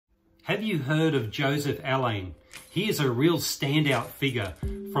Have you heard of Joseph Alleine? He is a real standout figure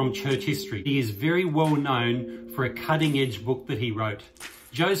from church history. He is very well known for a cutting-edge book that he wrote.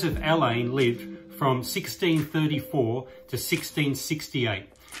 Joseph Alleine lived from 1634 to 1668.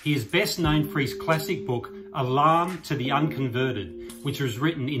 He is best known for his classic book, Alleine to the Unconverted, which was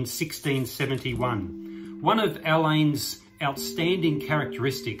written in 1671. One of Alleine's outstanding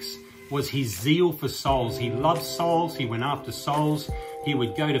characteristics was his zeal for souls. He loved souls, he went after souls, he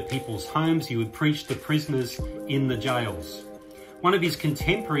would go to people's homes, he would preach to prisoners in the jails. One of his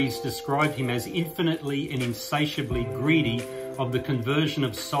contemporaries described him as infinitely and insatiably greedy of the conversion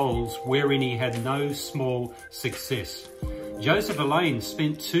of souls, wherein he had no small success. Joseph Alleine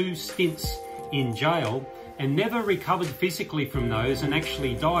spent 2 stints in jail and never recovered physically from those, and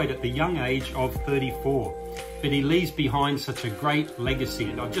actually died at the young age of 34. But he leaves behind such a great legacy.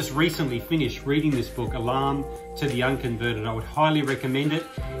 And I've just recently finished reading this book, Alleine to the Unconverted. I would highly recommend it.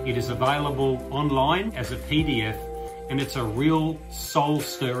 It is available online as a PDF, and it's a real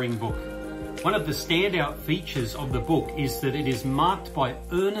soul-stirring book. One of the standout features of the book is that it is marked by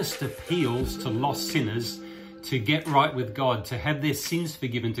earnest appeals to lost sinners to get right with God, to have their sins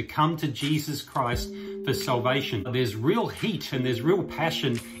forgiven, to come to Jesus Christ for salvation. There's real heat and there's real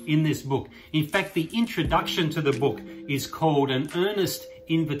passion in this book. In fact, the introduction to the book is called An Earnest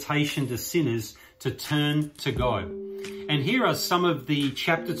Invitation to Sinners to Turn to God. And here are some of the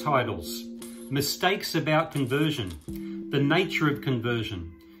chapter titles: Mistakes about Conversion, The Nature of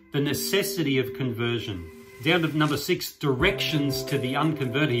Conversion, The Necessity of Conversion. Down to number 6, Directions to the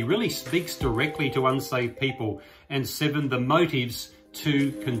Unconverted. He really speaks directly to unsaved people. And 7, The Motives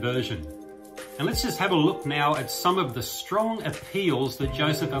to Conversion. And let's just have a look now at some of the strong appeals that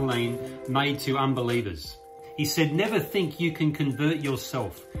Joseph Alleine made to unbelievers. He said, never think you can convert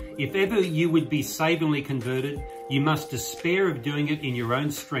yourself. If ever you would be savingly converted, you must despair of doing it in your own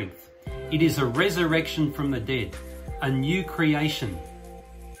strength. It is a resurrection from the dead, a new creation,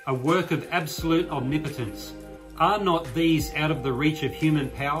 a work of absolute omnipotence. Are not these out of the reach of human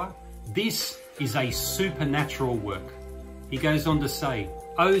power? This is a supernatural work. He goes on to say,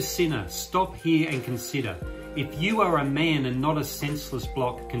 O sinner, stop here and consider. If you are a man and not a senseless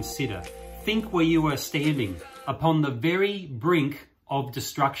block, consider. Think where you are standing, upon the very brink of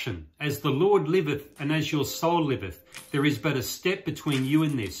destruction. As the Lord liveth, and as your soul liveth, there is but a step between you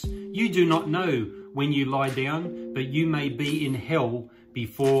and this. You do not know when you lie down, but you may be in hell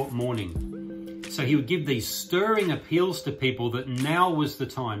before morning. So he would give these stirring appeals to people that now was the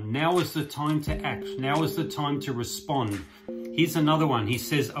time. Now is the time to act. Now is the time to respond. Here's another one. He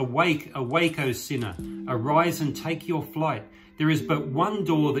says, awake, awake, O sinner. Arise and take your flight. There is but one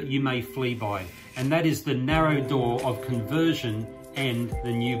door that you may flee by, and that is the narrow door of conversion and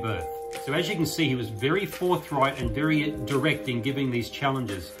the new birth. So as you can see, he was very forthright and very direct in giving these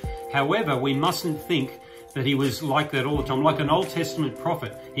challenges. However, we mustn't think that he was like that all the time. Like an Old Testament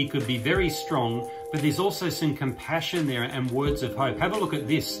prophet, he could be very strong, but there's also some compassion there and words of hope. Have a look at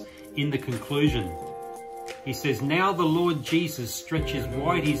this in the conclusion. He says, now the Lord Jesus stretches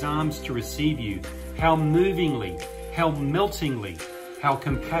wide his arms to receive you. How movingly, how meltingly, how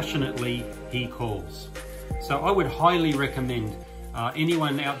compassionately he calls. So I would highly recommend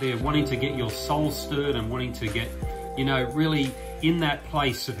anyone out there wanting to get your soul stirred and wanting to get, really in that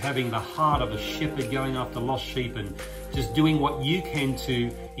place of having the heart of a shepherd going after lost sheep and just doing what you can to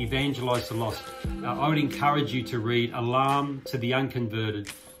evangelize the lost. I would encourage you to read Alleine to the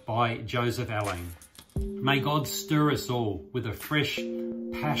Unconverted by Joseph Alleine. May God stir us all with a fresh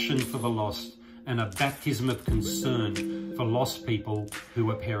passion for the lost and a baptism of concern for lost people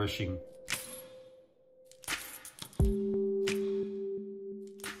who are perishing.